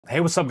Hey,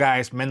 what's up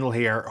guys? Mendel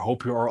here.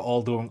 Hope you are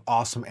all doing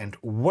awesome and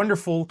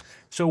wonderful.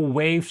 So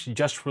Waves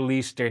just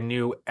released their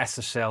new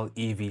SSL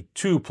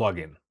EV2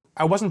 plugin.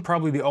 I wasn't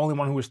probably the only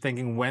one who was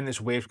thinking, when is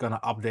Waves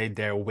gonna update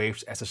their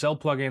Waves SSL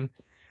plugin?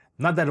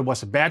 Not that it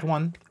was a bad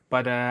one,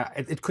 but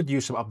it could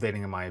use some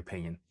updating in my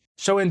opinion.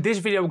 So in this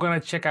video, we're gonna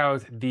check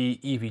out the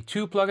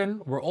EV2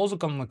 plugin. We're also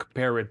gonna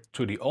compare it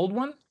to the old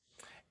one.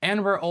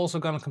 And we're also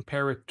going to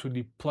compare it to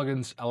the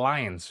Plugins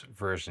Alliance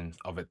version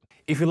of it.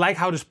 If you like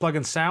how this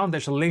plugin sounds,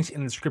 there's a link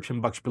in the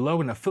description box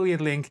below, an affiliate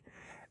link.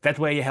 That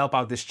way you help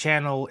out this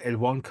channel. It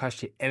won't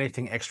cost you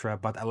anything extra,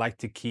 but I like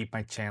to keep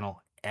my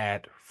channel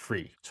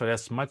ad-free. So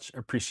that's much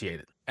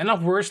appreciated.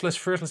 Enough words, let's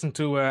first listen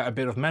to a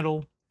bit of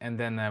Mendel, and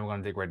then we're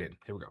going to dig right in.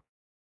 Here we go.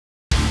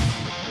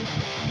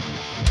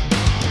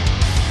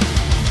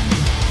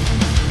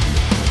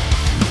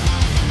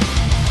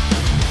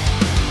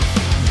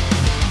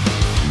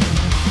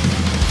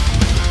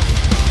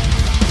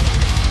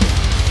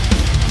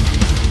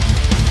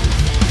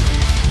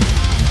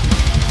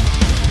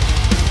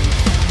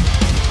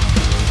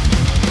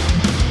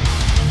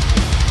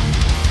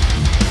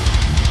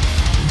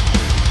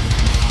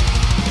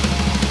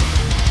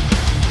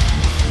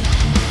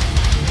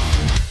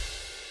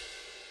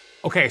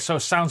 Okay, so it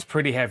sounds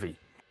pretty heavy.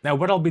 Now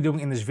what I'll be doing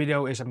in this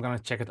video is I'm gonna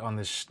check it on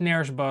the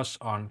snares bus,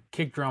 on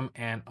kick drum,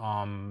 and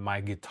on my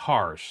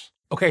guitars.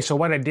 Okay, so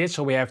what I did,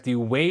 so we have the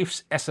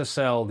Waves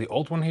SSL, the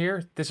old one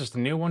here. This is the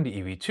new one, the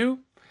EV2.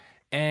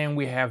 And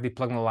we have the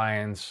Plugin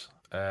Alliance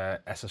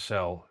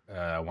SSL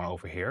one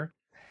over here.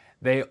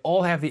 They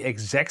all have the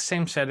exact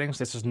same settings.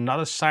 This is not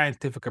a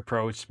scientific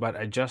approach, but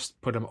I just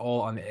put them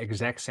all on the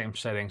exact same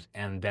settings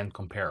and then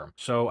compare them.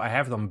 So I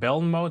have it on bell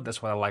mode,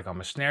 that's what I like on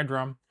my snare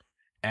drum.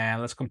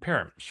 And let's compare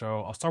them. So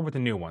I'll start with the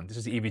new one. This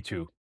is the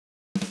EV2.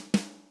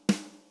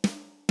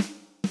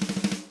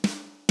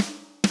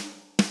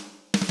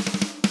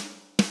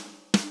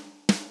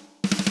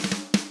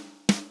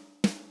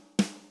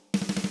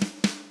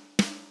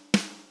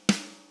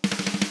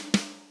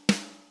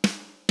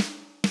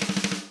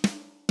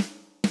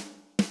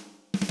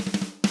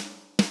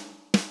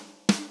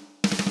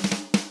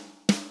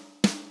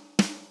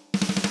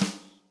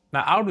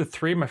 Now out of the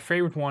three, my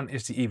favorite one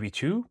is the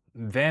EV2,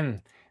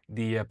 then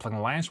the Plugin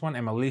Alliance one,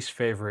 and my least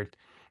favorite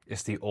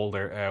is the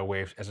older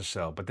Waves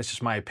SSL. But this is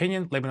my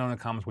opinion. Let me know in the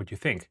comments what you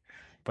think.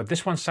 But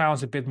this one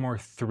sounds a bit more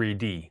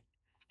 3D,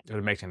 if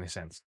it makes any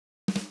sense.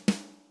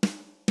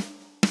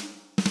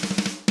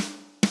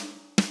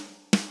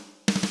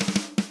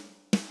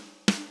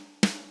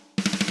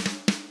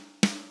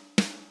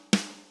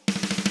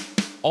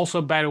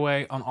 Also, by the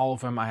way, on all of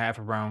them, I have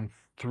around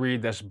 3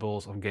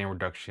 decibels of gain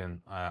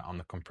reduction on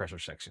the compressor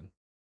section.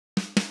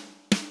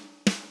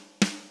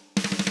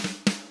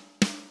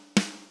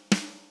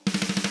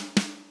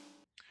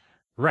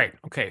 Right,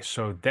 okay,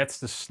 so that's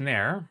the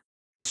snare.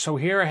 So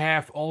here I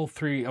have all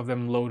 3 of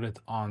them loaded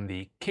on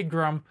the kick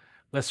drum.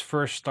 Let's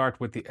first start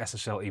with the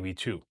SSL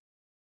EV2.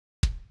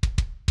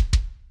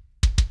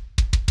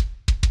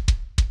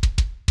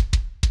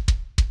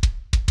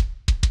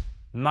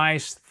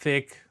 Nice,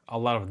 thick, a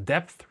lot of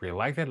depth, really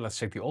like that. Let's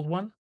take the old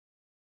one.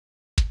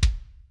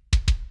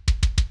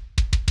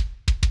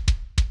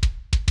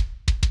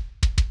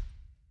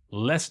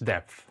 Less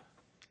depth,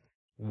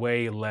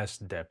 way less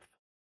depth.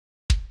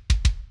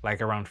 Like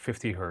around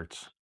 50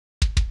 Hertz.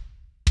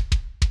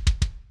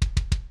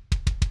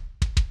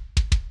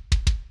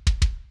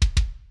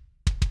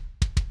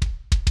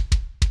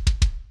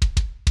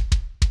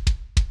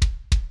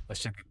 Let's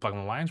check the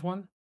Plugin Alliance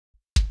one.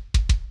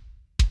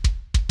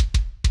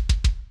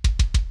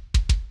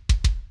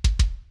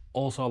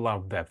 Also a lot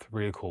of depth,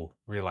 really cool,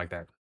 really like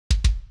that.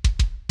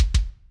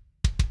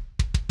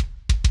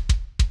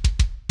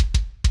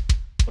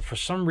 But for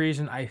some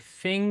reason, I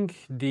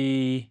think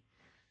the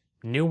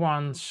new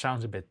one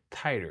sounds a bit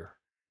tighter.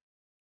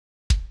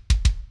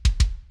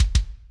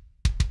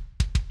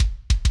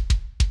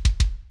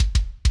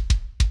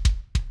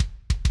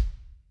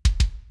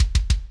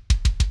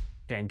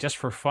 Okay, and just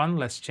for fun,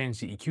 let's change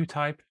the EQ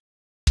type.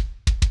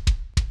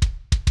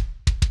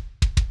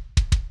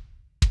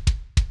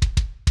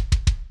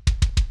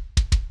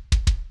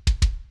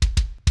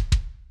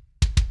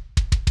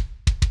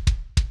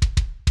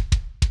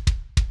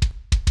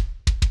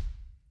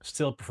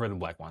 Still prefer the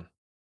black one.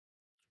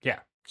 Yeah.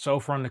 So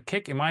from the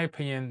kick, in my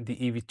opinion, the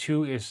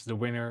EV2 is the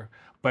winner,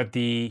 but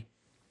the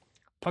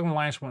Plugin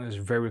Alliance one is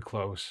very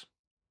close.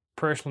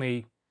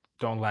 Personally,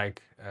 don't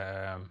like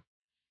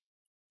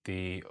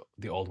the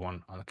old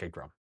one on the kick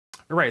drum.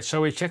 All right,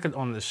 so we checked it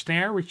on the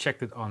snare, we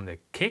checked it on the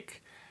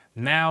kick.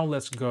 Now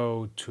let's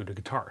go to the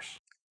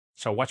guitars.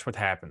 So watch what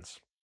happens.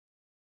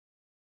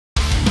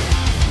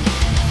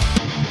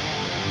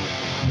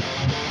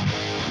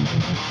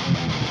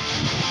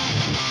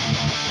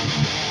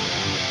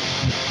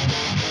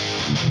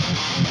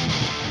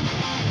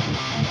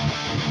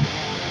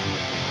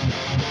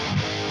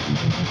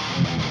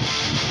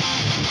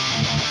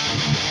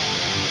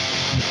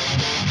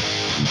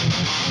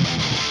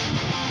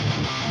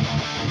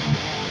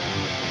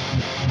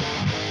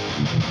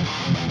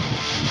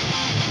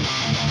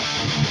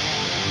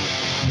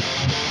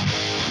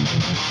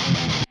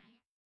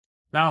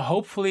 Now,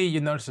 hopefully you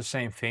notice the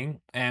same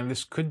thing, and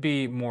this could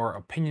be more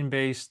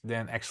opinion-based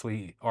than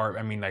actually, or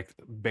I mean like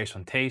based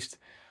on taste.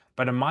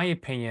 But in my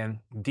opinion,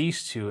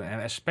 these two,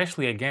 and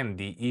especially again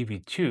the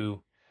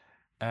EV2,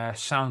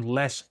 sound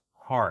less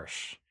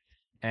harsh.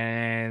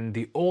 And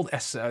the old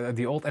Waves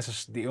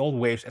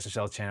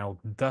SSL channel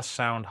does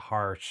sound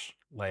harsh,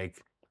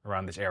 like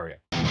around this area.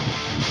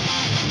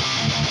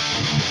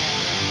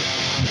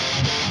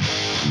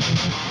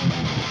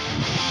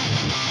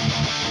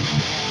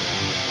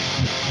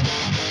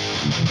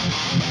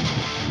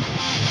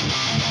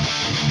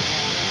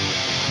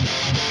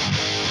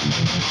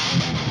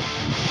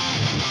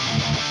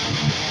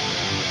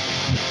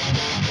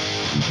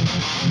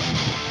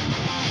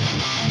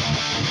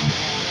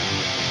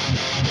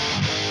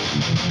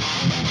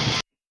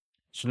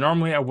 So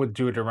normally I would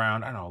do it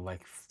around, I don't know,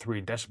 like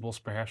 3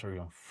 decibels perhaps, or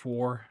even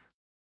 4.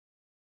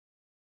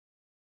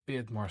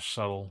 Bit more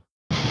subtle.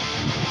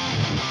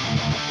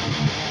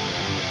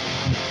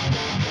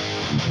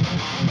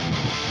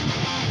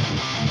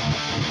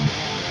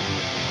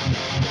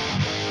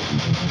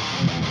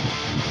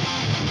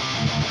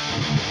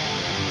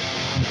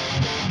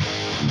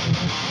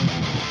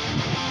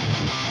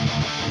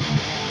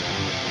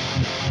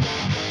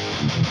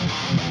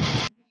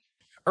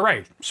 All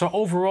right, so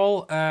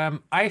overall,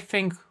 I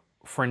think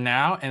for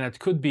now, and it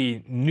could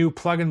be new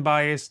plugin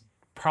bias,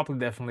 probably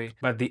definitely,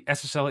 but the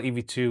SSL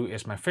EV2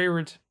 is my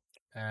favorite,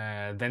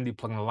 then the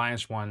Plugin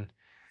Alliance one,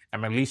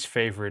 and my least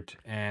favorite,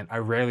 and I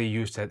rarely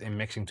use that in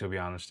mixing to be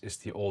honest, is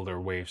the older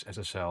Waves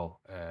SSL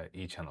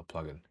E-channel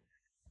plugin.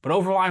 But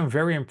overall, I'm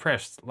very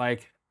impressed,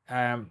 like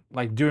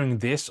doing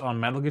this on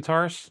metal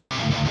guitars.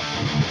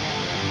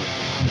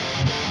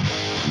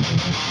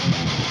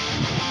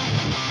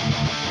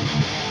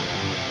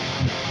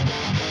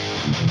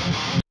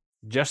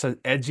 Just that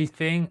edgy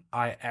thing,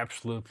 I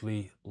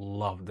absolutely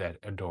love that,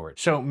 adore it.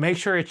 So make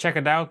sure you check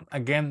it out.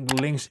 Again, the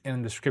link's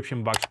in the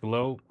description box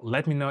below.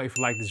 Let me know if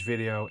you like this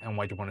video and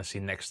what you want to see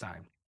next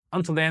time.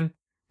 Until then,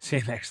 see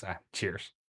you next time. Cheers.